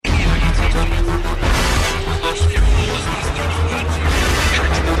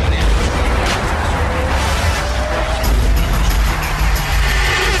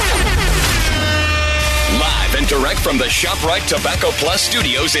from the ShopRite Tobacco Plus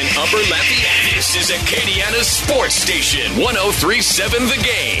studios in Upper Lafayette, this is Acadiana's sports station, 103.7 The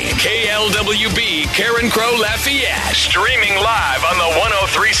Game. KLWB Karen Crow Lafayette. Streaming live on the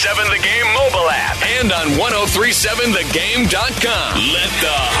 103.7 The Game mobile app and on 1037thegame.com. Let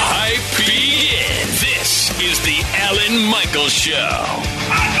the hype begin. This is the Alan Michaels Show.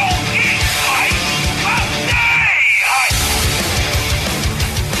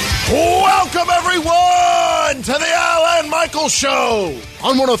 Welcome, everyone, to the Alan Michaels Show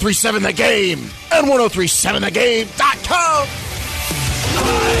on 103.7 The Game and 1037thegame.com.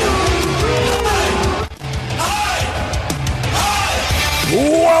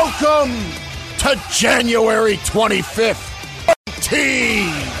 Welcome to January 25th.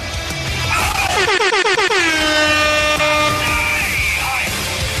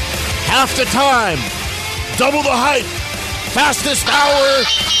 Half the time, double the hype, fastest hour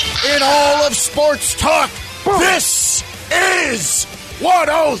in all of sports talk. This is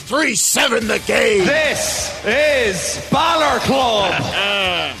 1037 The Game. This is Baller Club.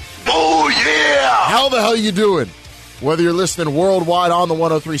 Oh, yeah. How the hell you doing? Whether you're listening worldwide on the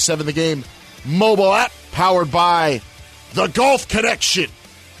 1037 The Game mobile app, powered by The Golf Connection.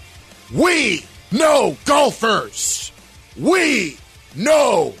 We know golfers. We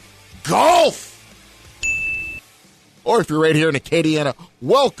know golf. Or if you're right here in Acadiana,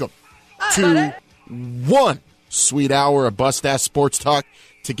 welcome to one sweet hour of Bust-Ass Sports Talk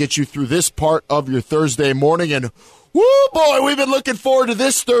to get you through this part of your Thursday morning. And, woo, boy, we've been looking forward to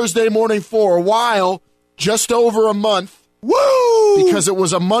this Thursday morning for a while, just over a month. Woo! Because it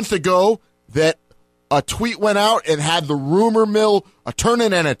was a month ago that a tweet went out and had the rumor mill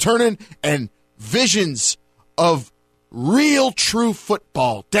a-turning and visions of real, true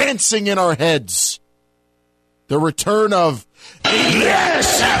football dancing in our heads. The return of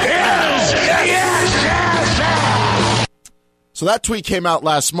yes. So that tweet came out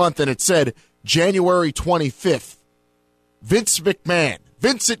last month, and it said January 25th. Vincent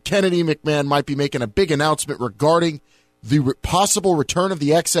Kennedy McMahon might be making a big announcement regarding the possible return of the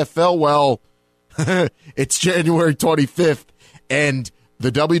XFL. Well, it's January 25th, and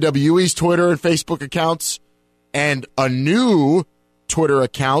the WWE's Twitter and Facebook accounts and a new Twitter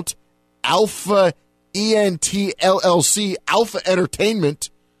account, Alpha ENTLLC, Alpha Entertainment,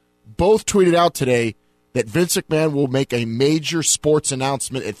 both tweeted out today that Vince McMahon will make a major sports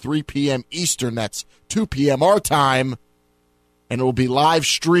announcement at 3 p.m. Eastern. That's 2 p.m. our time, and it will be live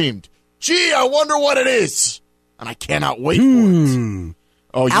streamed. Gee, I wonder what it is, and I cannot wait for it.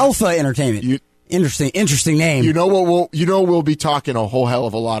 Oh, Alpha Entertainment. Interesting name. You know what? We'll be talking a whole hell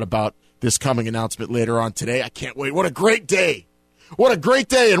of a lot about this coming announcement later on today. I can't wait. What a great day! What a great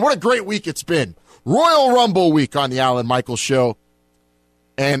day, and what a great week it's been. Royal Rumble week on the Alan Michaels Show.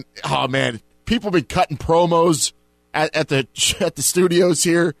 And, oh, man, people have been cutting promos at the studios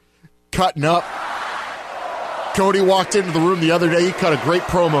here, cutting up. Cody walked into the room the other day. He cut a great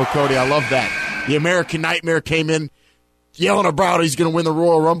promo, Cody. I love that. The American Nightmare came in yelling about he's going to win the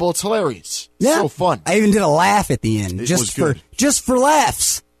Royal Rumble. It's hilarious. Yeah. So fun. I even did a laugh at the end. It just was good. Just for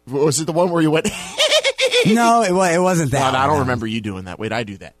laughs. Was it the one where you went? No, it wasn't that. No, I don't remember you doing that. Wait, I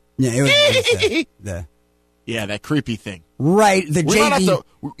do that. Yeah, it was the yeah, that creepy thing. Right, the JV.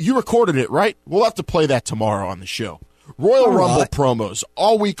 You recorded it, right? We'll have to play that tomorrow on the show. Royal Rumble promos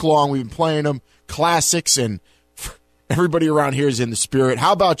all week long. We've been playing them, classics, and everybody around here is in the spirit.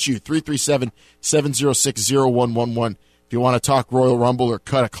 How about you? 337-706-0111. If you want to talk Royal Rumble or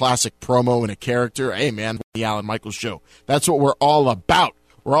cut a classic promo and a character, hey, man, the Alan Michaels Show. That's what we're all about.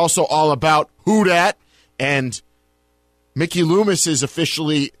 We're also all about Who Dat, and Mickey Loomis is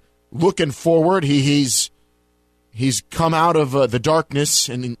officially looking forward. He's come out of the darkness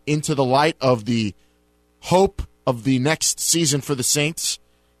and into the light of the hope of the next season for the Saints.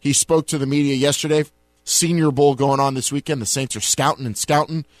 He spoke to the media yesterday. Senior Bowl going on this weekend. The Saints are scouting, and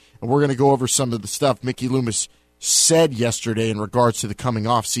we're going to go over some of the stuff Mickey Loomis said yesterday in regards to the coming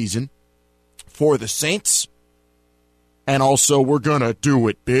off season for the Saints. And also, we're going to do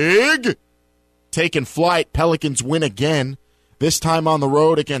it big. Taking flight, Pelicans win again, this time on the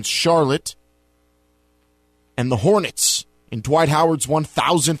road against Charlotte. And the Hornets in Dwight Howard's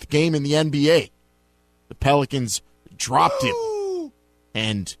 1,000th game in the NBA. The Pelicans dropped him,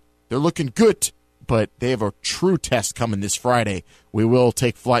 and they're looking good, but they have a true test coming this Friday. We will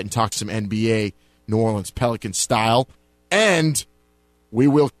take flight and talk some NBA, New Orleans Pelicans style, and we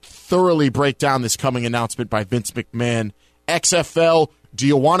will thoroughly break down this coming announcement by Vince McMahon. XFL, do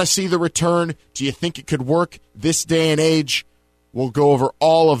you want to see the return? Do you think it could work this day and age? We'll go over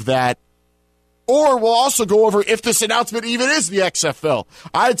all of that Or we'll also go over if this announcement even is the XFL.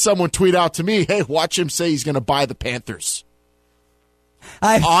 I had someone tweet out to me, hey, watch him say he's going to buy the Panthers.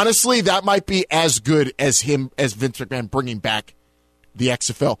 Honestly, that might be as good as Vince McMahon bringing back the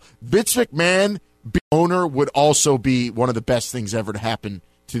XFL. Vince McMahon, owner, would also be one of the best things ever to happen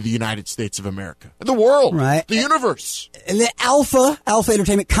to the United States of America. The world. Right. The universe. The Alpha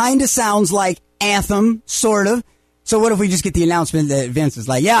Entertainment kind of sounds like Anthem, sort of. So what if we just get the announcement that Vince is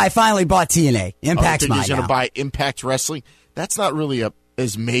like, yeah, I finally bought TNA. Impact's mine now. He's going to buy Impact Wrestling? That's not really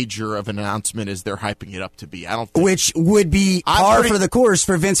as major of an announcement as they're hyping it up to be. I don't think. Which would be par for the course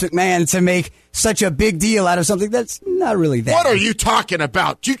for Vince McMahon to make such a big deal out of something that's not really that. What are you talking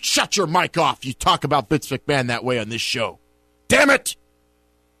about? You shut your mic off. You talk about Vince McMahon that way on this show. Damn it!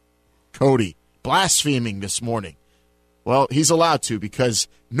 Cody, blaspheming this morning. Well, he's allowed to because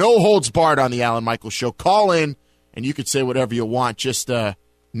no holds barred on the Alan Michaels Show. Call in, and you could say whatever you want. Just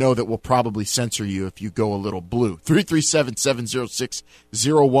know that we'll probably censor you if you go a little blue.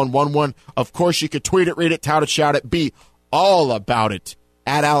 337-706-0111. Of course, you could tweet it, read it, tout it, shout it, be all about it.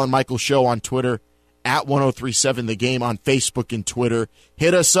 At Alan Michaels Show on Twitter, at 1037 The Game on Facebook and Twitter.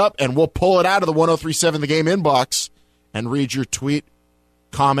 Hit us up, and we'll pull it out of the 1037 The Game inbox and read your tweet,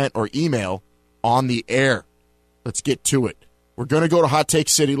 comment, or email on the air. Let's get to it. We're going to go to Hot Take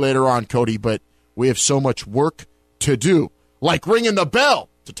City later on, Cody, but we have so much work to do, like ringing the bell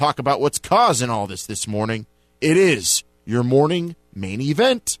to talk about what's causing all this morning. It is your morning main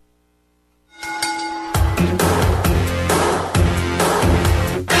event.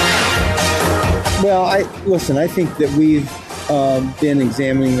 Well, I think that we've been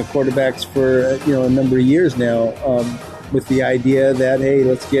examining the quarterbacks for a number of years now, with the idea that, hey,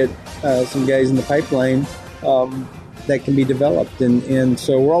 let's get some guys in the pipeline that can be developed, and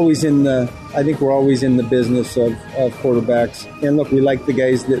so we're always in the business of quarterbacks. And look, we like the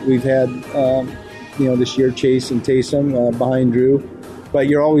guys that we've had, this year, Chase and Taysom behind Drew. But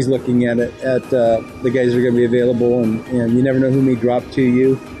you're always looking at the guys that are going to be available, and you never know who may drop to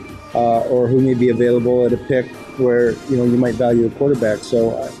you, or who may be available at a pick where you might value a quarterback.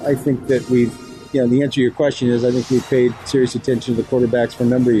 So I think that we've, the answer to your question is I think we've paid serious attention to the quarterbacks for a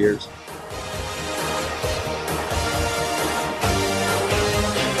number of years.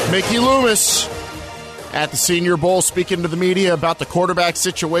 Mickey Loomis at the Senior Bowl speaking to the media about the quarterback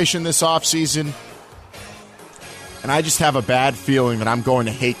situation this offseason. And I just have a bad feeling that I'm going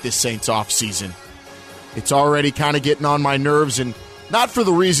to hate this Saints offseason. It's already kind of getting on my nerves, and not for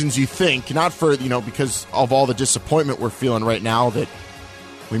the reasons you think, not for, because of all the disappointment we're feeling right now that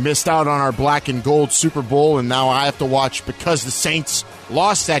we missed out on our black and gold Super Bowl, and now I have to watch because the Saints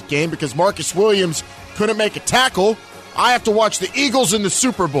lost that game because Marcus Williams couldn't make a tackle. I have to watch the Eagles in the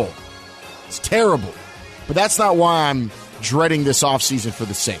Super Bowl. It's terrible. But that's not why I'm dreading this offseason for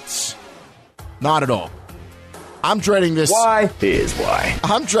the Saints. Not at all. I'm dreading this. Why? Here's why.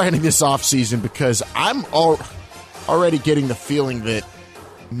 I'm dreading this offseason because I'm already getting the feeling that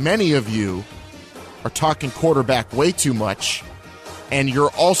many of you are talking quarterback way too much, and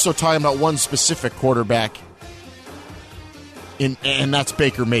you're also talking about one specific quarterback, and that's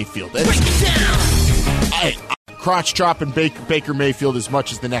Baker Mayfield. I crotch-chopping Baker Mayfield as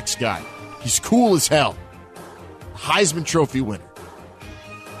much as the next guy. He's cool as hell. Heisman Trophy winner.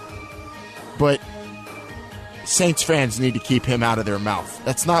 But Saints fans need to keep him out of their mouth.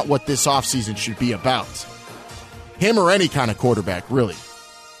 That's not what this offseason should be about. Him or any kind of quarterback, really.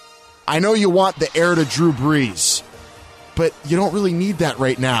 I know you want the heir to Drew Brees, but you don't really need that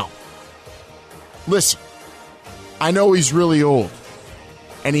right now. Listen, I know he's really old,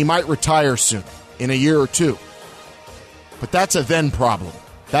 and he might retire soon, in a year or two. But that's a then problem.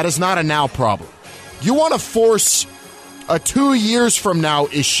 That is not a now problem. You want to force a 2 years from now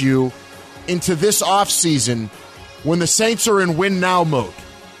issue into this offseason when the Saints are in win now mode.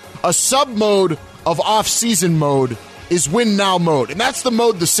 A sub-mode of off-season mode is win now mode, and that's the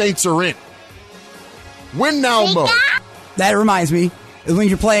mode the Saints are in. Win now mode. That reminds me, when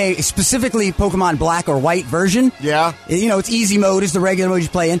you're playing specifically Pokemon Black or White version, yeah, it's easy mode is the regular mode you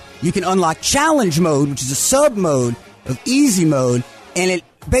play in. You can unlock challenge mode, which is a sub-mode of easy mode, and it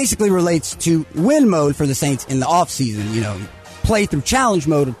basically relates to win mode for the Saints in the off-season. Play through challenge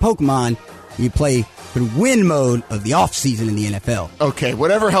mode of Pokemon, you play through win mode of the off-season in the NFL. Okay,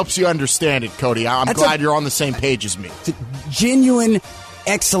 whatever helps you understand it, Cody. I'm glad you're on the same page as me. It's a genuine,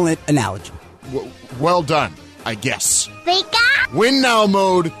 excellent analogy. Well done, I guess. Win now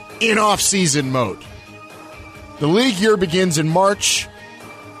mode in off-season mode. The league year begins in March,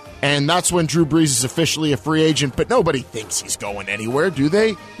 and that's when Drew Brees is officially a free agent, but nobody thinks he's going anywhere, do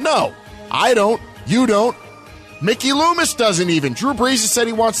they? No, I don't. You don't. Mickey Loomis doesn't even. Drew Brees has said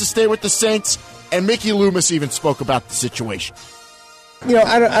he wants to stay with the Saints. And Mickey Loomis even spoke about the situation.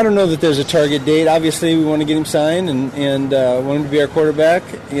 I don't know that there's a target date. Obviously, we want to get him signed and want him to be our quarterback,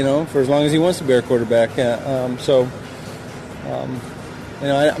 for as long as he wants to be our quarterback. I'm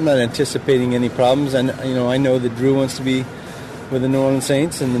not anticipating any problems. And, I know that Drew wants to be with the New Orleans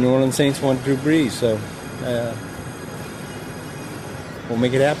Saints, and the New Orleans Saints want Drew Brees. So we'll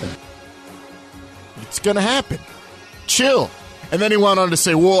make it happen. It's going to happen. Chill. And then he went on to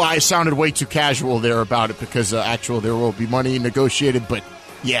say, well, I sounded way too casual there about it because there will be money negotiated, but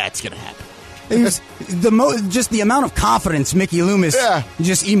yeah, it's going to happen. Just the amount of confidence Mickey Loomis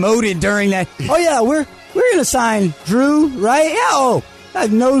just emoted during that. Oh, yeah, we're going to sign Drew, right? Yeah, I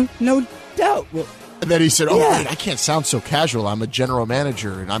have no doubt. Well, and then he said, wait, I can't sound so casual. I'm a general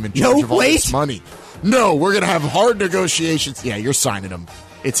manager, and I'm in charge of all this money. No, we're going to have hard negotiations. Yeah, you're signing him.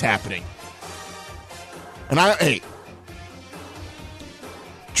 It's happening. And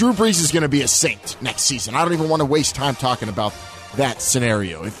Drew Brees is going to be a Saint next season. I don't even want to waste time talking about that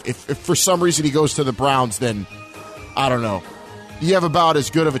scenario. If for some reason he goes to the Browns, then I don't know. You have about as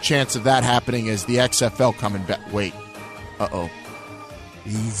good of a chance of that happening as the XFL coming back. Wait. Uh-oh.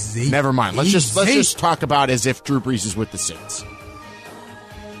 Easy. Never mind. Let's just talk about as if Drew Brees is with the Saints.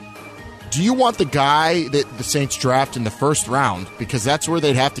 Do you want the guy that the Saints draft in the first round, because that's where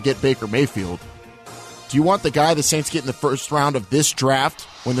they'd have to get Baker Mayfield? Do you want the guy the Saints get in the first round of this draft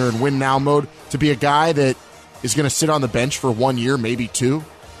when they're in win now mode to be a guy that is going to sit on the bench for 1 year, maybe 2?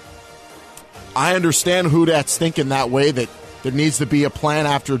 I understand who that's thinking that way, that there needs to be a plan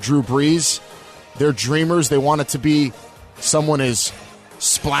after Drew Brees. They're dreamers. They want it to be someone as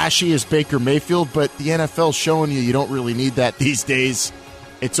splashy as Baker Mayfield, but the NFL's showing you don't really need that these days.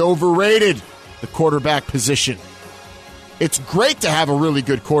 It's overrated, the quarterback position. It's great to have a really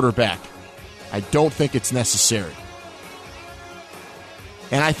good quarterback. I don't think it's necessary.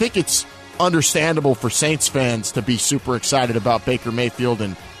 And I think it's understandable for Saints fans to be super excited about Baker Mayfield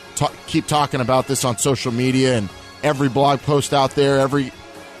and keep talking about this on social media and every blog post out there, every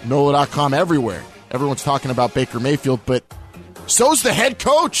NOLA.com, everywhere. Everyone's talking about Baker Mayfield, but so's the head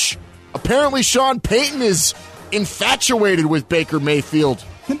coach. Apparently Sean Payton is infatuated with Baker Mayfield.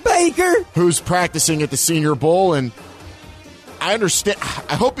 Baker! Who's practicing at the Senior Bowl, and I understand.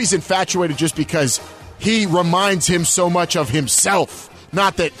 I hope he's infatuated just because he reminds him so much of himself,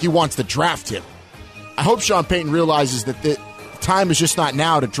 not that he wants to draft him. I hope Sean Payton realizes that the time is just not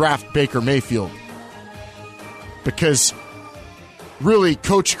now to draft Baker Mayfield. Because really,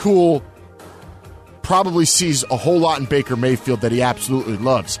 Coach Cool probably sees a whole lot in Baker Mayfield that he absolutely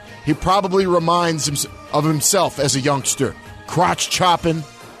loves. He probably reminds him of himself as a youngster. Crotch chopping,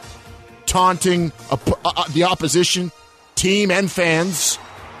 taunting the opposition team and fans.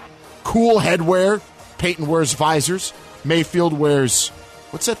 Cool headwear. Peyton wears visors. Mayfield wears,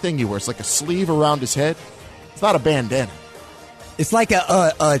 what's that thing he wears? Like a sleeve around his head? It's not a bandana. It's like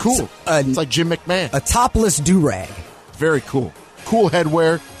cool. It's like Jim McMahon. A topless do-rag. Very cool. Cool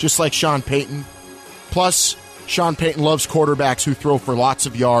headwear, just like Sean Payton. Plus, Sean Payton loves quarterbacks who throw for lots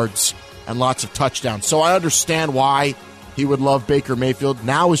of yards and lots of touchdowns. So I understand why he would love Baker Mayfield.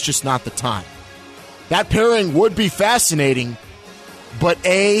 Now is just not the time. That pairing would be fascinating, but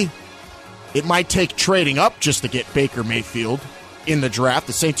A, it might take trading up just to get Baker Mayfield in the draft.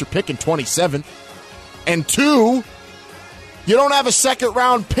 The Saints are picking 27th. And 2, you don't have a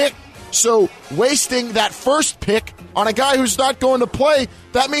second-round pick, so wasting that first pick on a guy who's not going to play,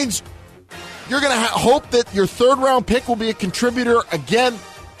 that means you're going to hope that your third-round pick will be a contributor again.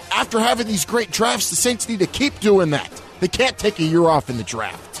 After having these great drafts, the Saints need to keep doing that. They can't take a year off in the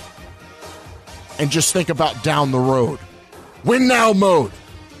draft and just think about down the road. Win now mode.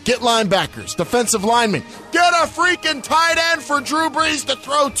 Get linebackers, defensive linemen. Get a freaking tight end for Drew Brees to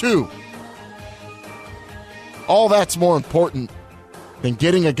throw to. All that's more important than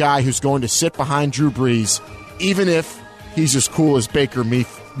getting a guy who's going to sit behind Drew Brees, even if he's as cool as Baker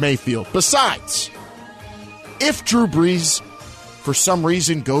Mayfield. Besides, if Drew Brees, for some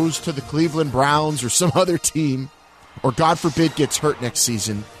reason, goes to the Cleveland Browns or some other team, or God forbid gets hurt next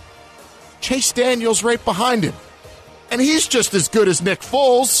season, Chase Daniel's right behind him. And he's just as good as Nick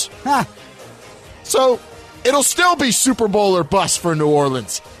Foles. So it'll still be Super Bowl or bust for New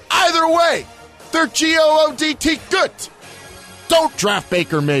Orleans. Either way, they're GOODT good. Don't draft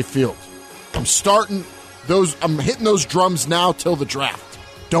Baker Mayfield. I'm hitting those drums now till the draft.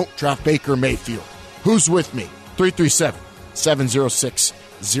 Don't draft Baker Mayfield. Who's with me?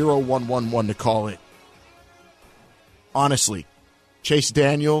 337-706-0111 to call in. Honestly, Chase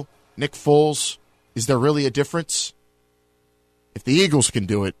Daniel, Nick Foles, is there really a difference? If the Eagles can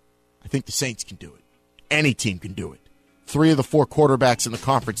do it, I think the Saints can do it. Any team can do it. 3 of the 4 quarterbacks in the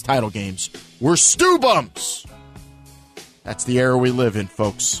conference title games We're stew bums. That's the era we live in,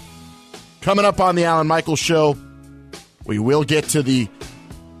 folks. Coming up on the Alan Michaels Show, we will get to the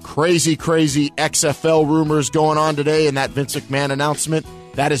crazy XFL rumors going on today and that Vince McMahon announcement.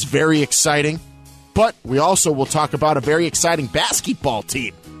 That is very exciting. But we also will talk about a very exciting basketball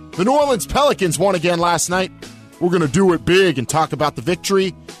team. The New Orleans Pelicans won again last night. We're going to do it big and talk about the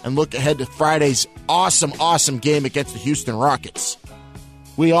victory and look ahead to Friday's awesome game against the Houston Rockets.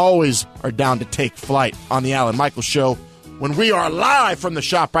 We always are down to take flight on the Alan Michaels Show when we are live from the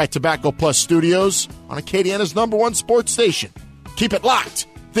ShopRite Tobacco Plus studios on Acadiana's #1 sports station. Keep it locked.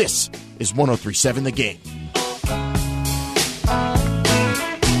 This is 103.7 The Game.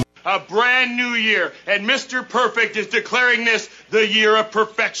 A brand new year, and Mr. Perfect is declaring this the year of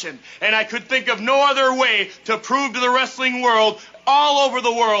perfection. And I could think of no other way to prove to the wrestling world, all over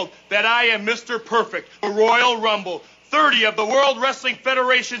the world, that I am Mr. Perfect. The Royal Rumble. 30 of the World Wrestling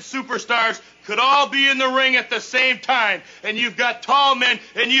Federation superstars could all be in the ring at the same time. And you've got tall men,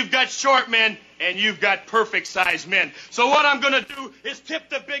 and you've got short men, and you've got perfect-sized men. So what I'm going to do is tip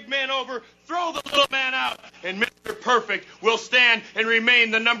the big man over, throw the little man out, and Mr. Perfect will stand and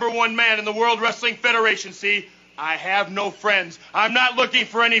remain the #1 man in the World Wrestling Federation. See, I have no friends. I'm not looking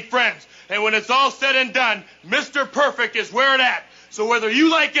for any friends. And when it's all said and done, Mr. Perfect is where it's at. So whether you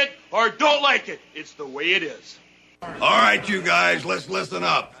like it or don't like it, it's the way it is. All right, you guys, let's listen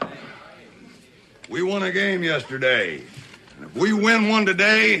up. We won a game yesterday. If we win one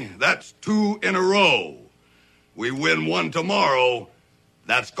today, that's 2 in a row. We win one tomorrow,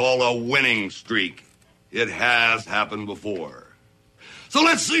 that's called a winning streak. It has happened before. So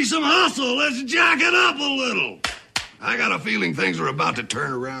let's see some hustle. Let's jack it up a little. I got a feeling things are about to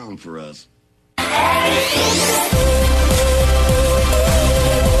turn around for us.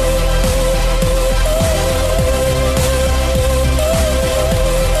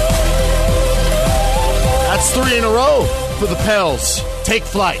 That's 3 in a row for the Pels. Take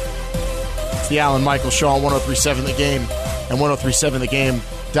flight. It's the Alan Michaels Show on 103.7 The Game and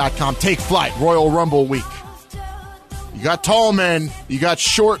 103.7thegame.com. Take flight. Royal Rumble week. You got tall men, you got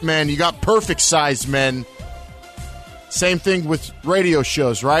short men, you got perfect-sized men. Same thing with radio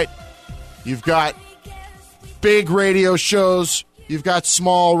shows, right? You've got big radio shows, you've got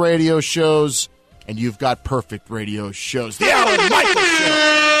small radio shows, and you've got perfect radio shows. The Alan Michaels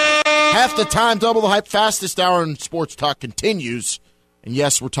Show. Half the time, double the hype, fastest hour in sports talk continues. And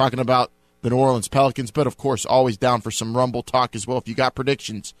yes, we're talking about the New Orleans Pelicans, but of course, always down for some Rumble talk as well. If you got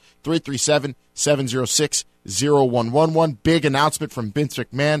predictions, 337-706-0111. Big announcement from Vince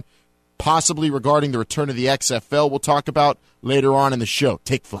McMahon, possibly regarding the return of the XFL. We'll talk about later on in the show.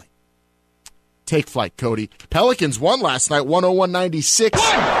 Take flight. Take flight, Cody. Pelicans won last night, 101-96.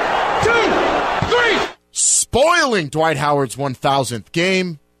 1, 2, 3. Spoiling Dwight Howard's 1,000th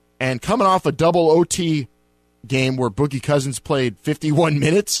game. And coming off a double OT game where Boogie Cousins played 51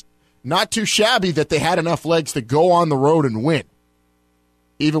 minutes, not too shabby that they had enough legs to go on the road and win,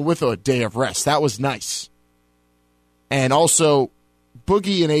 even with a day of rest. That was nice. And also,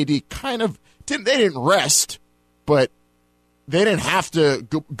 Boogie and AD kind of didn't rest, but they didn't have to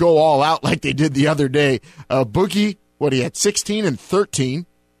go all out like they did the other day. Boogie, he had 16 and 13.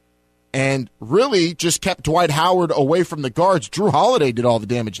 And really just kept Dwight Howard away from the guards. Drew Holiday did all the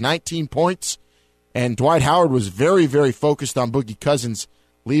damage, 19 points. And Dwight Howard was very, very focused on Boogie Cousins,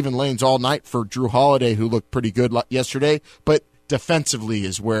 leaving lanes all night for Drew Holiday, who looked pretty good yesterday. But defensively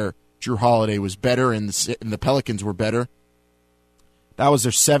is where Drew Holiday was better and the Pelicans were better. That was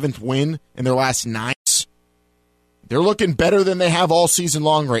their 7th win in their last 9. They're looking better than they have all season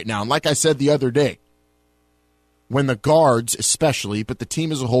long right now. And like I said the other day, when the guards especially, but the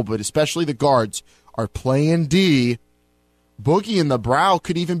team as a whole, but especially the guards, are playing D, Boogie in the Brow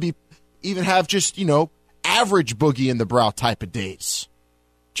could even have just, average Boogie in the Brow type of days.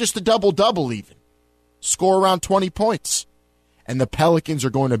 Just a double-double even. Score around 20 points. And the Pelicans are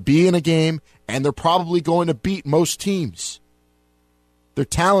going to be in a game, and they're probably going to beat most teams. They're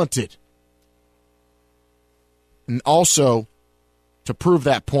talented. And also, to prove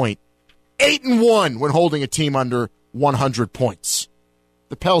that point, 8-1 when holding a team under 100 points.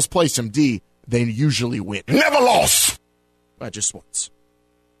 The Pels play some D, they usually win. Never lost! Just once.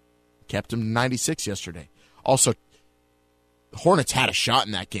 Kept him to 96 yesterday. Also, the Hornets had a shot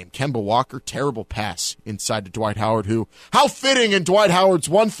in that game. Kemba Walker, terrible pass inside to Dwight Howard, how fitting in Dwight Howard's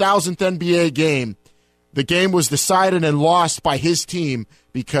 1,000th NBA game. The game was decided and lost by his team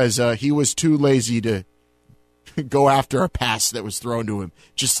because he was too lazy to go after a pass that was thrown to him.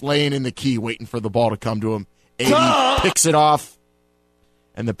 Just laying in the key, waiting for the ball to come to him. AD picks it off,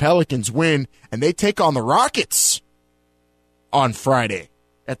 and the Pelicans win, and they take on the Rockets on Friday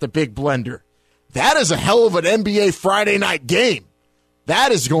at the Big Blender. That is a hell of an NBA Friday night game.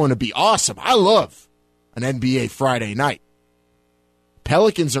 That is going to be awesome. I love an NBA Friday night.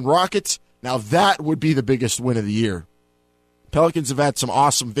 Pelicans and Rockets, now that would be the biggest win of the year. Pelicans have had some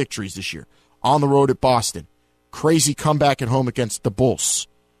awesome victories this year. On the road at Boston. Crazy comeback at home against the Bulls.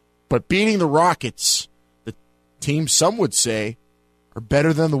 But beating the Rockets, the team some would say are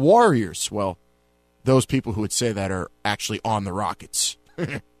better than the Warriors. Well, those people who would say that are actually on the Rockets.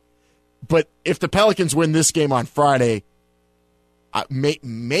 But if the Pelicans win this game on Friday,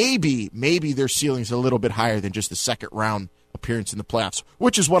 maybe their ceiling's a little bit higher than just the second round appearance in the playoffs,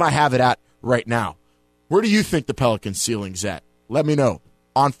 which is what I have it at right now. Where do you think the Pelicans' ceiling's at? Let me know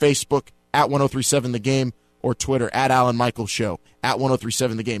on Facebook at 1037 The Game or Twitter at Alan Michaels Show at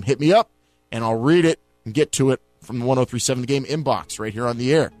 1037 The Game. Hit me up and I'll read it and get to it from the 1037 The Game inbox right here on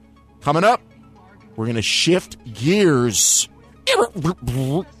the air. Coming up, we're going to shift gears.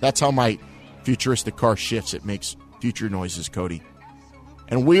 That's how my futuristic car shifts. It makes future noises, Cody.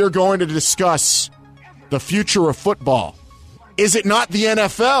 And we are going to discuss the future of football. Is it not the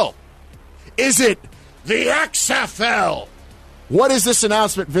NFL? Is it the XFL? What is this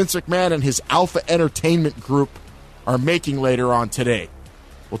announcement Vince McMahon and his Alpha Entertainment Group are making later on today?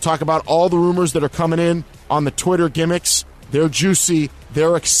 We'll talk about all the rumors that are coming in on the Twitter gimmicks. They're juicy.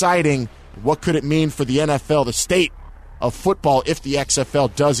 They're exciting. What could it mean for the NFL, the state of football, if the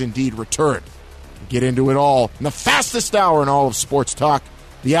XFL does indeed return? We'll get into it all in the fastest hour in all of sports talk,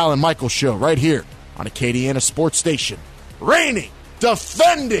 the Alan Michaels Show, right here on Acadiana Sports Station. Reigning,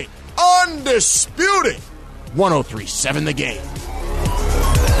 defending, undisputed, 1037 The Game.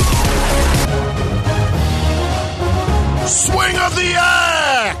 Swing of the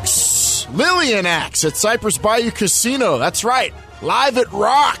axe! Lillian Axe at Cypress Bayou Casino. That's right, live at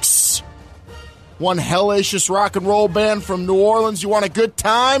Rocks. One hellacious rock and roll band from New Orleans. You want a good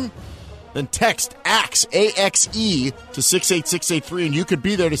time? Then text AXE, A-X-E, to 68683, and you could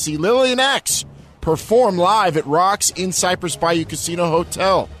be there to see Lillian Axe perform live at Rocks in Cypress Bayou Casino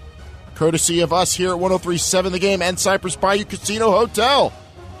Hotel. Courtesy of us here at 1037 The Game and Cypress Bayou Casino Hotel.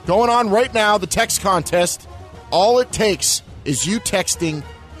 Going on right now, the text contest. All it takes is you texting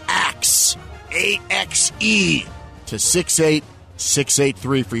AXE, A-X-E, to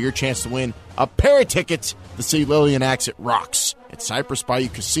 68683 for your chance to win a pair of tickets to see Lillian Axe at Rocks at Cypress Bayou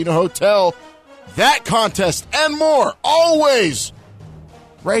Casino Hotel. That contest and more, always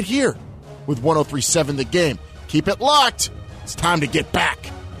right here with 1037 The Game. Keep it locked. It's time to get back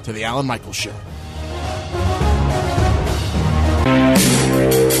to the Alan Michaels Show.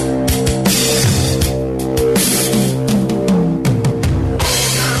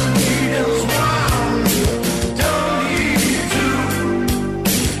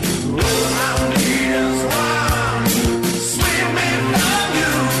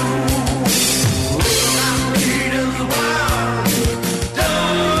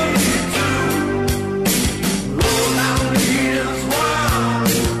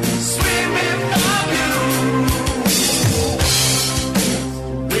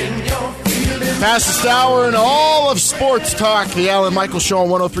 Fastest hour in all of sports talk, the Alan Michaels Show on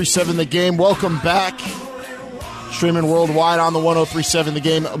 1037 The Game. Welcome back. Streaming worldwide on the 1037 The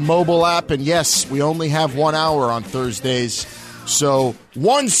Game mobile app. And yes, we only have 1 hour on Thursdays. So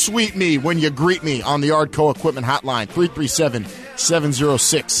one sweet me when you greet me on the Ardco Equipment Hotline,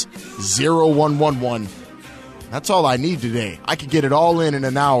 337-706-0111. That's all I need today. I could get it all in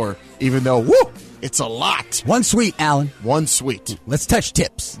an hour, even though, woo, it's a lot. One sweet, Alan. One sweet. Let's touch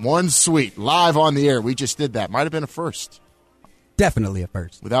tips. One sweet. Live on the air. We just did that. Might have been a first. Definitely a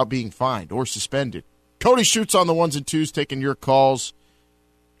first. Without being fined or suspended. Cody Shoots on the ones and twos, taking your calls,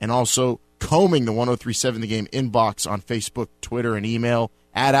 and also combing the 1037 The Game inbox on Facebook, Twitter, and email,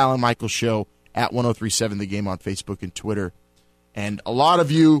 at Alan Michaels Show, at 1037 The Game on Facebook and Twitter. And a lot of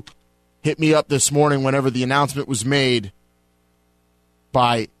you hit me up this morning whenever the announcement was made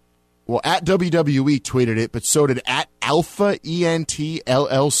by, well, at WWE tweeted it, but so did at Alpha ENT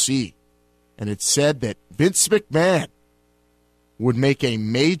LLC. And it said that Vince McMahon would make a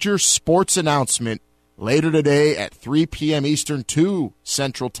major sports announcement later today at 3 p.m. Eastern, 2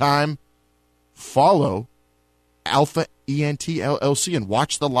 Central Time. Follow Alpha ENT LLC and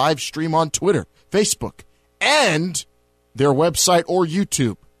watch the live stream on Twitter, Facebook, and their website or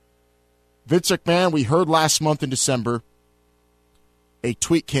YouTube. Vince McMahon, we heard last month in December, a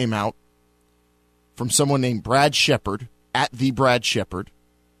tweet came out from someone named Brad Shepard, at the Brad Shepard,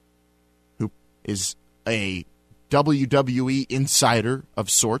 who is a WWE insider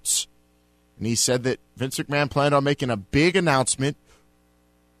of sorts. And he said that Vince McMahon planned on making a big announcement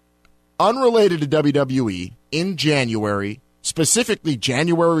unrelated to WWE in January, specifically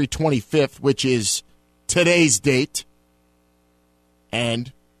January 25th, which is today's date.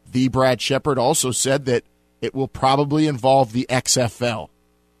 And the Brad Shepard also said that it will probably involve the XFL.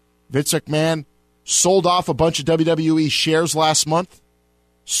 Vince McMahon sold off a bunch of WWE shares last month,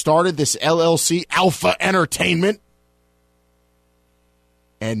 started this LLC, Alpha Entertainment,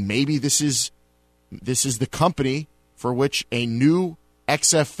 and maybe this is the company for which a new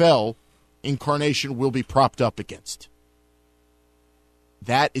XFL incarnation will be propped up against.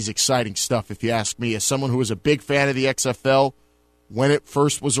 That is exciting stuff, if you ask me. As someone who was a big fan of the XFL when it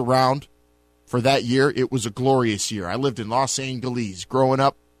first was around for that year, it was a glorious year. I lived in Los Angeles growing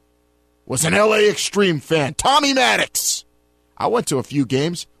up, was an LA Extreme fan. Tommy Maddox. I went to a few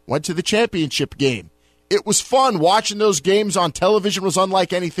games, went to the championship game. It was fun. Watching those games on television was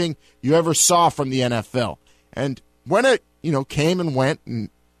unlike anything you ever saw from the NFL. And when it, came and went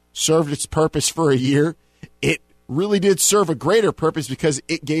and served its purpose for a year, it really did serve a greater purpose because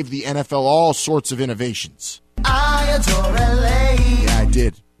it gave the NFL all sorts of innovations. I adore LA. Yeah, I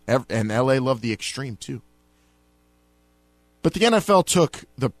did. And LA loved the Extreme, too. But the NFL took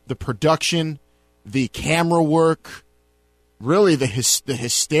the production, the camera work, really the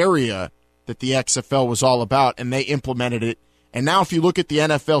hysteria that the XFL was all about, and they implemented it. And now if you look at the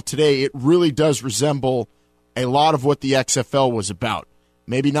NFL today, it really does resemble a lot of what the XFL was about.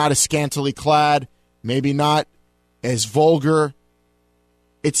 Maybe not as scantily clad, maybe not as vulgar.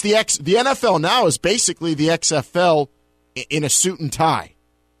 It's the NFL now is basically the XFL in a suit and tie,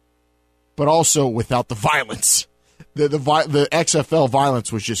 but also without the violence. The XFL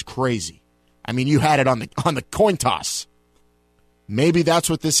violence was just crazy. I mean, you had it on the coin toss. Maybe that's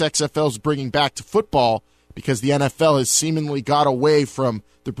what this XFL is bringing back to football, because the NFL has seemingly got away from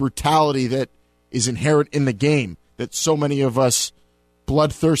the brutality that is inherent in the game that so many of us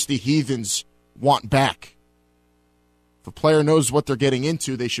bloodthirsty heathens want back. If a player knows what they're getting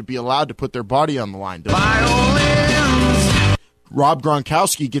into, they should be allowed to put their body on the line. Rob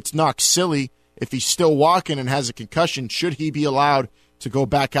Gronkowski gets knocked silly. If he's still walking and has a concussion, should he be allowed to go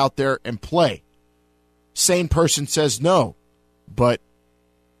back out there and play? Sane person says no, but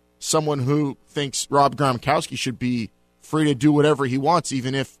someone who thinks Rob Gronkowski should be free to do whatever he wants,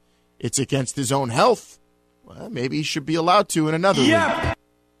 even if it's against his own health, well, maybe he should be allowed to in another league.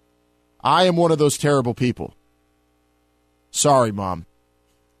 I am one of those terrible people. Sorry, Mom.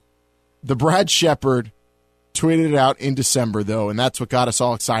 The Brad Shepard tweeted it out in December, though, and that's what got us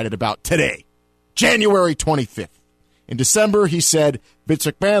all excited about today, January 25th. In December, he said, Vince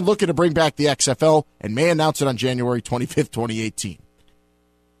McMahon looking to bring back the XFL and may announce it on January 25th, 2018.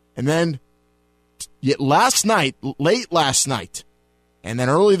 And then late last night, and then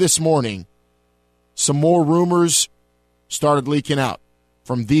early this morning, some more rumors started leaking out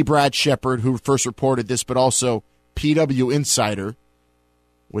from the Brad Shepard, who first reported this, but also PW Insider,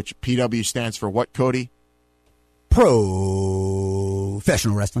 which PW stands for what, Cody?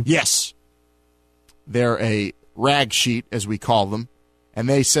 Professional wrestling. Yes. They're a rag sheet, as we call them, and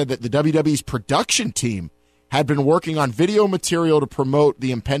they said that the WWE's production team had been working on video material to promote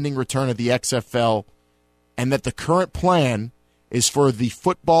the impending return of the XFL, and that the current plan is for the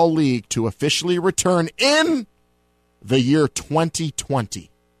Football League to officially return in the year 2020.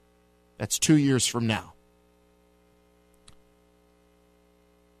 That's 2 years from now.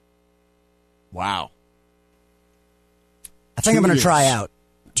 Wow. I think I'm going to try out.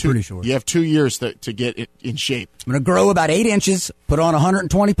 Pretty sure. You have 2 years to get it in shape. I'm going to grow about 8 inches, put on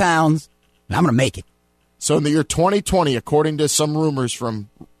 120 pounds, and I'm going to make it. So in the year 2020, according to some rumors from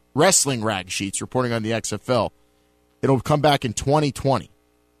wrestling rag sheets reporting on the XFL, it'll come back in 2020.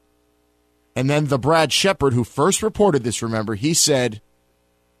 And then the Brad Shepard, who first reported this, remember, he said,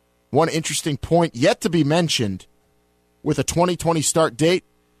 one interesting point yet to be mentioned, with a 2020 start date,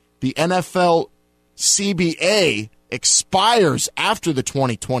 the NFL CBA expires after the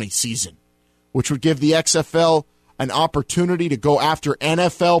 2020 season, which would give the XFL an opportunity to go after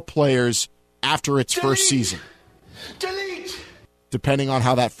NFL players after its first season. Depending on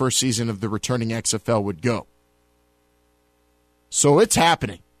how that first season of the returning XFL would go. So it's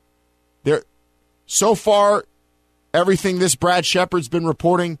happening. So far, everything this Brad Shepard's been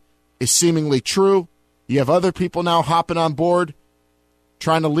reporting is seemingly true. You have other people now hopping on board,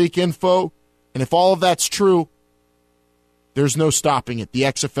 trying to leak info. And if all of that's true, there's no stopping it. The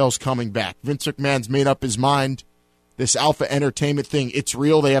XFL's coming back. Vince McMahon's made up his mind. This Alpha Entertainment thing, it's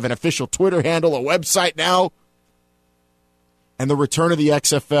real. They have an official Twitter handle, a website now. And the return of the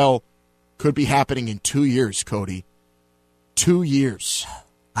XFL could be happening in 2 years, Cody. 2 years.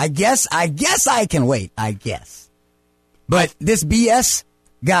 I guess I can wait, I guess. But this BS,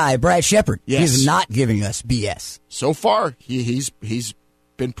 guy, Brad Shepard. Yes. He's not giving us BS. So far, he's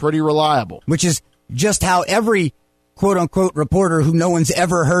been pretty reliable. Which is just how every quote-unquote reporter who no one's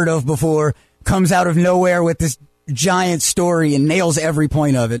ever heard of before comes out of nowhere with this giant story and nails every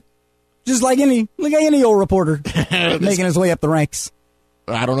point of it. Just like any old reporter making his way up the ranks.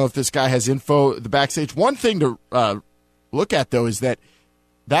 I don't know if this guy has info the backstage. One thing to look at, though, is that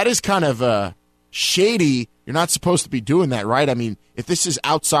is kind of shady. You're not supposed to be doing that, right? I mean, if this is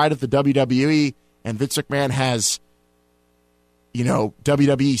outside of the WWE and Vince McMahon has,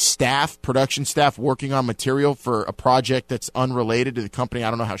 WWE staff, production staff working on material for a project that's unrelated to the company, I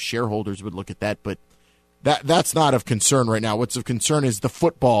don't know how shareholders would look at that, but that's not of concern right now. What's of concern is the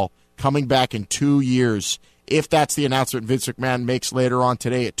football coming back in 2 years. If that's the announcement Vince McMahon makes later on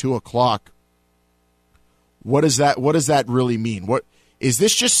today at 2:00, what does that really mean? What is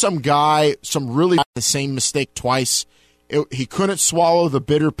this? Just some guy, some really the same mistake twice? He couldn't swallow the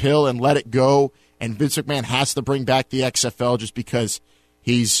bitter pill and let it go, and Vince McMahon has to bring back the XFL just because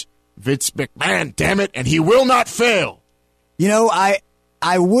he's Vince McMahon, damn it, and he will not fail. I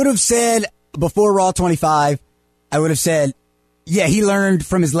would have said before Raw 25, I would have said, yeah, he learned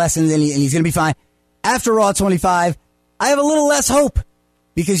from his lessons and he's going to be fine. After Raw 25, I have a little less hope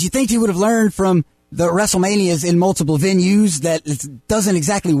because you think he would have learned from the WrestleManias in multiple venues that it doesn't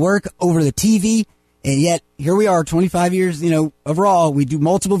exactly work over the TV. And yet, here we are, 25 years, of Raw. We do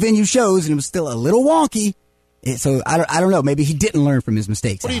multiple venue shows, and it was still a little wonky. So, I don't know. Maybe he didn't learn from his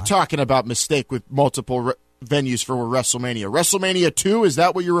mistakes. What are you talking about, mistake with multiple venues for WrestleMania? WrestleMania 2, is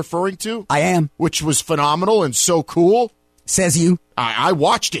that what you're referring to? I am. Which was phenomenal and so cool. Says you. I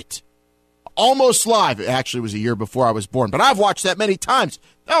watched it. Almost live. It actually was a year before I was born, but I've watched that many times.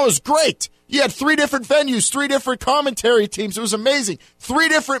 That was great. You had 3 different venues, 3 different commentary teams. It was amazing. 3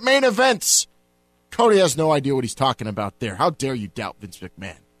 different main events. Cody has no idea what he's talking about there. How dare you doubt Vince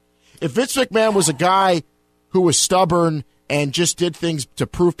McMahon? If Vince McMahon was a guy who was stubborn and just did things to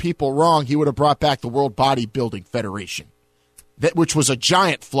prove people wrong, he would have brought back the World Bodybuilding Federation, which was a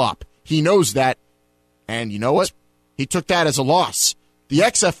giant flop. He knows that, and you know what? He took that as a loss. The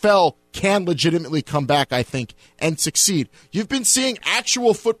XFL can legitimately come back, I think, and succeed. You've been seeing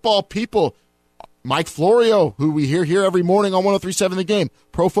actual football people. Mike Florio, who we hear here every morning on 103.7 The Game,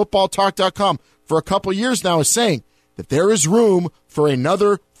 ProFootballTalk.com, for a couple years now is saying that there is room for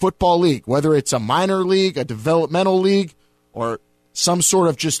another football league, whether it's a minor league, a developmental league, or some sort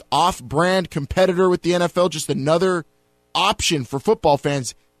of just off-brand competitor with the NFL, just another option for football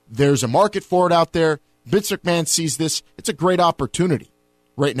fans. There's a market for it out there. Vince McMahon sees this. It's a great opportunity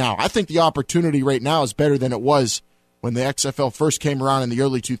right now. I think the opportunity right now is better than it was when the XFL first came around in the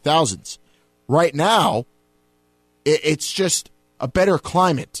early 2000s. Right now, it's just a better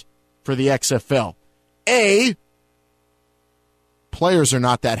climate for the XFL. Players are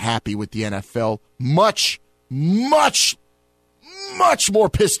not that happy with the NFL. Much more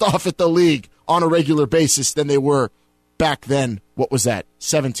pissed off at the league on a regular basis than they were back then. What was that?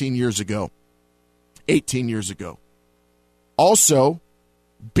 17 years ago. 18 years ago. Also,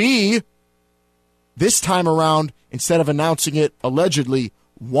 this time around, instead of announcing it allegedly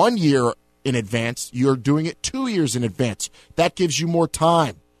 1 year in advance, you're doing it 2 years in advance. That gives you more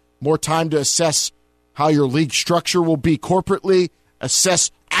time to assess how your league structure will be corporately, assess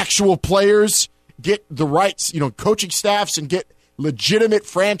actual players, get the right, coaching staffs, and get legitimate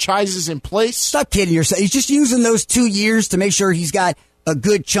franchises in place. Stop kidding yourself. He's just using those 2 years to make sure he's got a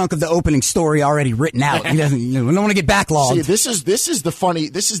good chunk of the opening story already written out. He doesn't, we don't want to get backlogged. See, this is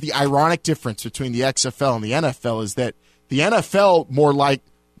the ironic difference between the XFL and the NFL is that the NFL more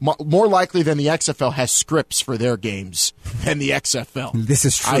likely than the XFL has scripts for their games than the XFL. This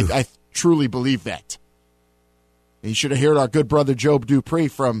is true. I truly believe that. And you should have heard our good brother Job Dupree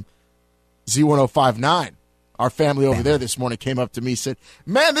from Z1059. Our family over there this morning came up to me and said,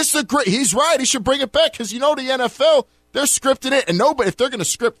 man, this is he's right. He should bring it back because, the NFL, they're scripting it. And if they're going to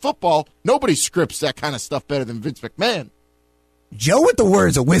script football, nobody scripts that kind of stuff better than Vince McMahon. Joe with the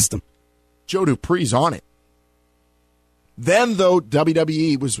words of wisdom. Joe Dupree's on it. Then, though,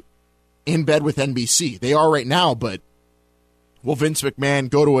 WWE was in bed with NBC. They are right now, but will Vince McMahon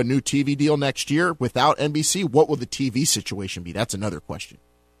go to a new TV deal next year without NBC? What will the TV situation be? That's another question.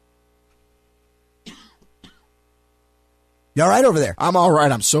 You all right over there? I'm all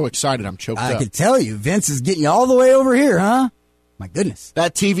right. I'm so excited. I'm choked up. I can tell you. Vince is getting you all the way over here, huh? My goodness.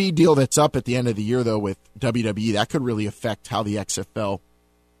 That TV deal that's up at the end of the year, though, with WWE, that could really affect how the XFL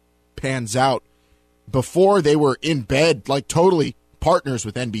pans out. Before, they were in bed, like totally partners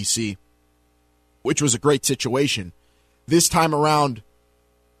with NBC, which was a great situation. This time around,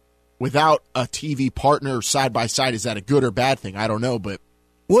 without a TV partner side by side, is that a good or bad thing? I don't know, but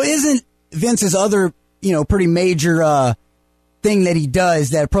Well, isn't Vince's other, pretty major thing that he does,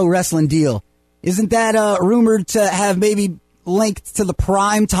 that pro wrestling deal, isn't that rumored to have maybe linked to the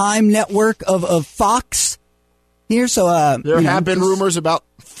prime time network of Fox here? So there have been rumors about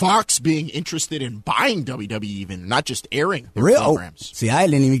Fox being interested in buying WWE, even not just airing their programs. See, I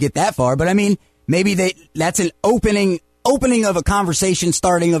didn't even get that far, but I mean, maybe that's an opening of a conversation,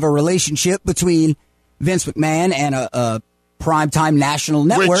 starting of a relationship between Vince McMahon and a primetime national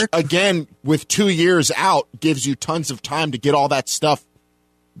network. Which, again, with 2 years out, gives you tons of time to get all that stuff,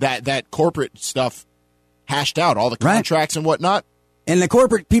 that corporate stuff hashed out, all the contracts and whatnot. And the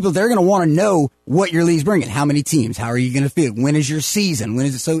corporate people, they're going to want to know what your league's bringing. How many teams? How are you going to feel? When is your season? When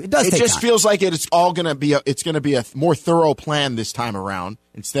is it? So it does take time. It just feels like it's all going to be a more thorough plan this time around,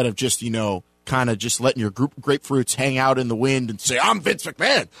 instead of just, kind of just letting your grapefruits hang out in the wind and say, I'm Vince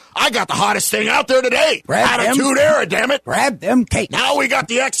McMahon. I got the hottest thing out there today. Attitude Era, damn it. Grab them cake. Now we got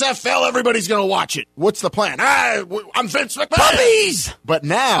the XFL. Everybody's going to watch it. What's the plan? I'm Vince McMahon. Puppies! But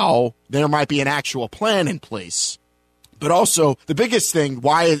now there might be an actual plan in place. But also, the biggest thing,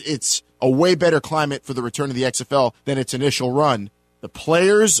 why it's a way better climate for the return of the XFL than its initial run, the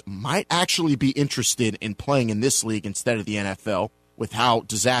players might actually be interested in playing in this league instead of the NFL, with how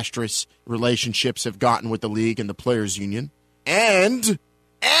disastrous relationships have gotten with the league and the players' union. And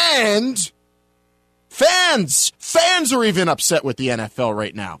fans are even upset with the NFL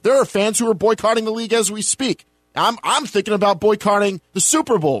right now. There are fans who are boycotting the league as we speak. I'm thinking about boycotting the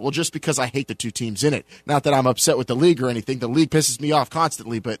Super Bowl. Well, just because I hate the two teams in it. Not that I'm upset with the league or anything. The league pisses me off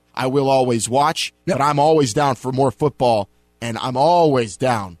constantly, but I will always watch. Yep. But I'm always down for more football, and I'm always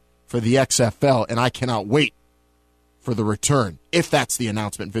down for the XFL, and I cannot wait for the return, if that's the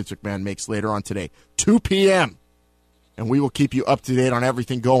announcement Vince McMahon makes later on today. 2 p.m., and we will keep you up to date on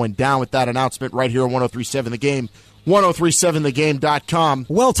everything going down with that announcement right here on 103.7 The Game. 1037thegame.com.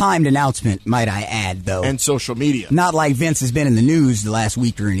 Well-timed announcement, might I add, though. And social media. Not like Vince has been in the news the last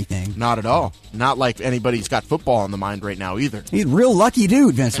week or anything. Not at all. Not like anybody's got football on the mind right now either. He's a real lucky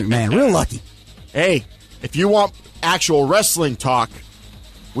dude, Vince McMahon. Real lucky. Hey, if you want actual wrestling talk,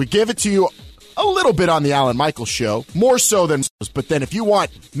 we give it to you a little bit on the Alan Michaels Show. More so than... But then if you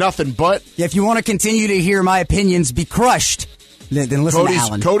want nothing but... Yeah, if you want to continue to hear my opinions be crushed... Then listen to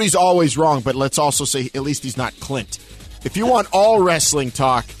Alan. Cody's always wrong, but let's also say at least he's not Clint. If you want all wrestling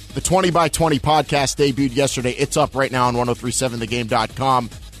talk, the 20x20 podcast debuted yesterday. It's up right now on 1037thegame.com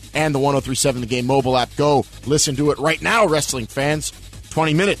and the 1037 The Game mobile app. Go listen to it right now, wrestling fans.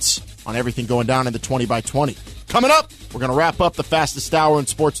 20 minutes on everything going down in the 20x20. Coming up, we're going to wrap up the fastest hour in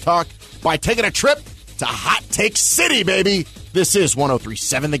sports talk by taking a trip to Hot Take City, baby. This is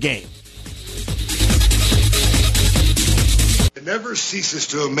 1037 The Game. It never ceases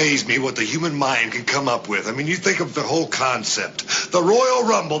to amaze me what the human mind can come up with. I mean, you think of the whole concept. The Royal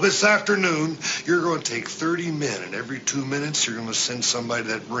Rumble this afternoon, you're going to take 30 men, and every 2 minutes you're going to send somebody to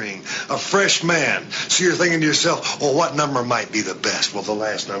that ring, a fresh man. So you're thinking to yourself, oh, what number might be the best? Well, the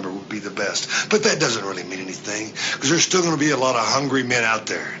last number would be the best. But that doesn't really mean anything, because there's still going to be a lot of hungry men out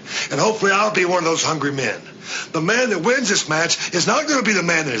there. And hopefully I'll be one of those hungry men. The man that wins this match is not going to be the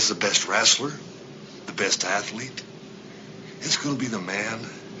man that is the best wrestler, the best athlete. It's going to be the man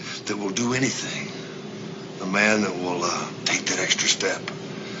that will do anything. The man that will take that extra step.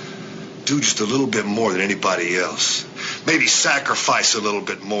 Do just a little bit more than anybody else. Maybe sacrifice a little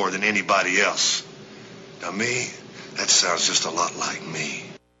bit more than anybody else. Now me, that sounds just a lot like me.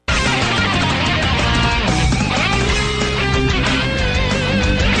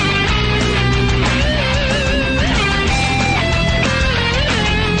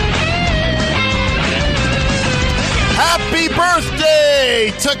 Happy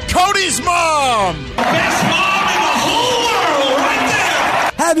birthday to Cody's mom! Best mom in the whole world,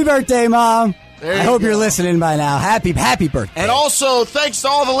 right there! Happy birthday, Mom! I hope you're listening by now. Happy birthday. And also, thanks to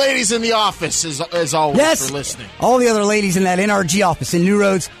all the ladies in the office, as always, for listening. All the other ladies in that NRG office in New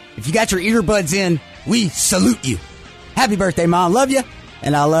Roads. If you got your earbuds in, we salute you. Happy birthday, Mom. Love you.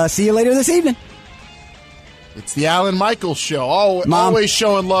 And I'll see you later this evening. It's the Alan Michaels Show. Always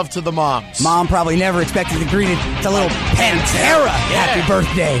showing love to the moms. Mom probably never expected to greet it to little Pantera. Happy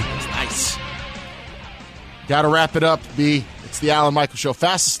birthday. Nice. Got to wrap it up, B. It's the Alan Michaels Show.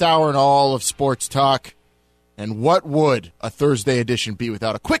 Fastest hour in all of sports talk. And what would a Thursday edition be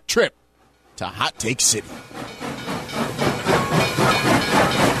without a quick trip to Hot Take City?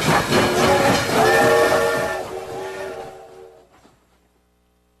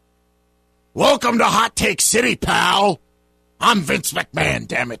 Welcome to Hot Take City, pal. I'm Vince McMahon,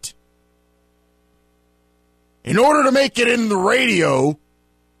 damn it. In order to make it in the radio,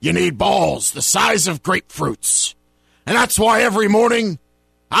 you need balls the size of grapefruits. And that's why every morning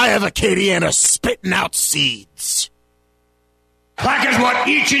I have Acadiana spitting out seeds. Plaque is what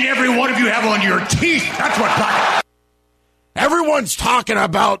each and every one of you have on your teeth. That's what plaque. Everyone's talking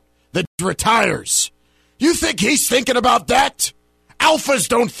about the retires. You think he's thinking about that? Alphas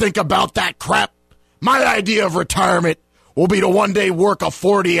don't think about that crap. My idea of retirement will be to one day work a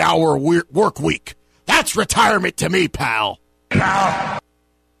 40-hour work week. That's retirement to me, pal.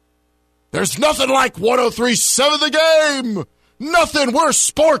 There's nothing like 103.7 The Game. Nothing. We're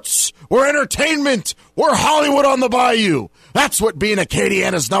sports. We're entertainment. We're Hollywood on the Bayou. That's what being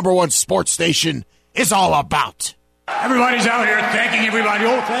Acadiana's #1 sports station is all about. Everybody's out here thanking everybody.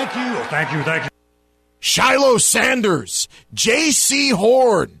 Oh, thank you. Oh, thank you. Thank you. Shiloh Sanders, J.C.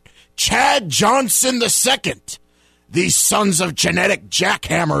 Horn, Chad Johnson II. These sons of genetic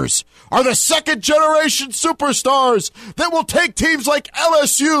jackhammers are the second-generation superstars that will take teams like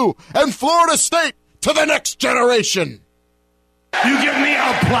LSU and Florida State to the next generation. You give me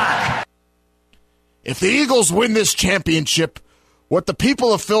a plaque. If the Eagles win this championship, what the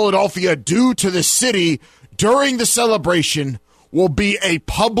people of Philadelphia do to the city during the celebration will be a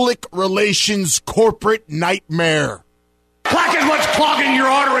public relations corporate nightmare. Plaque is what's clogging your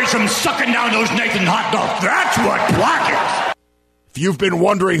arteries from sucking down those Nathan hot dogs. That's what plaque is. If you've been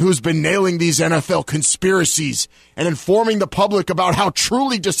wondering who's been nailing these NFL conspiracies and informing the public about how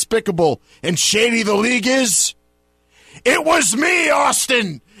truly despicable and shady the league is, it was me,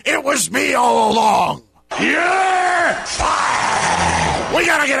 Austin. It was me all along. You're fired. We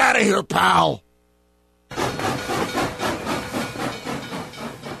gotta get out of here, pal.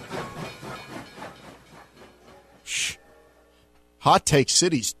 Shh. Hot Take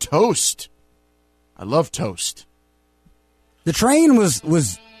City's toast. I love toast. The train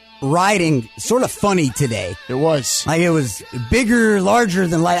was riding sort of funny today. It was. Like it was bigger, larger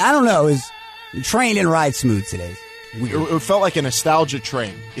than life. I don't know. The train didn't ride smooth today. It felt like a nostalgia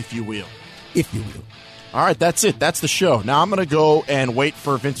train, if you will. If you will. All right, that's it. That's the show. Now I'm going to go and wait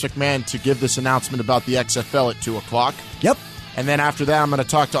for Vince McMahon to give this announcement about the XFL at 2 o'clock. Yep. And then after that, I'm going to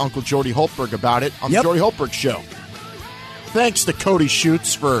talk to Uncle Jody Holtberg about it on the Jody Holtberg Show. Thanks to Cody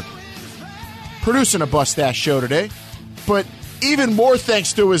Schutz for producing a bust-ass show today. But even more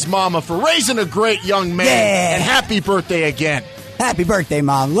thanks to his mama for raising a great young man. Yeah. And happy birthday again. Happy birthday,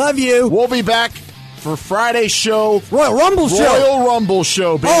 Mom. Love you. We'll be back for Friday's show. Royal Rumble show. Royal Rumble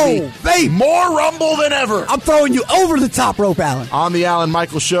show, baby. Oh, baby. More Rumble than ever. I'm throwing you over the top rope, Alan. On the Alan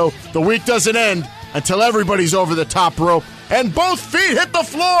Michaels Show, the week doesn't end until everybody's over the top rope and both feet hit the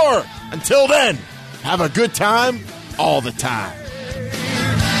floor. Until then, have a good time all the time.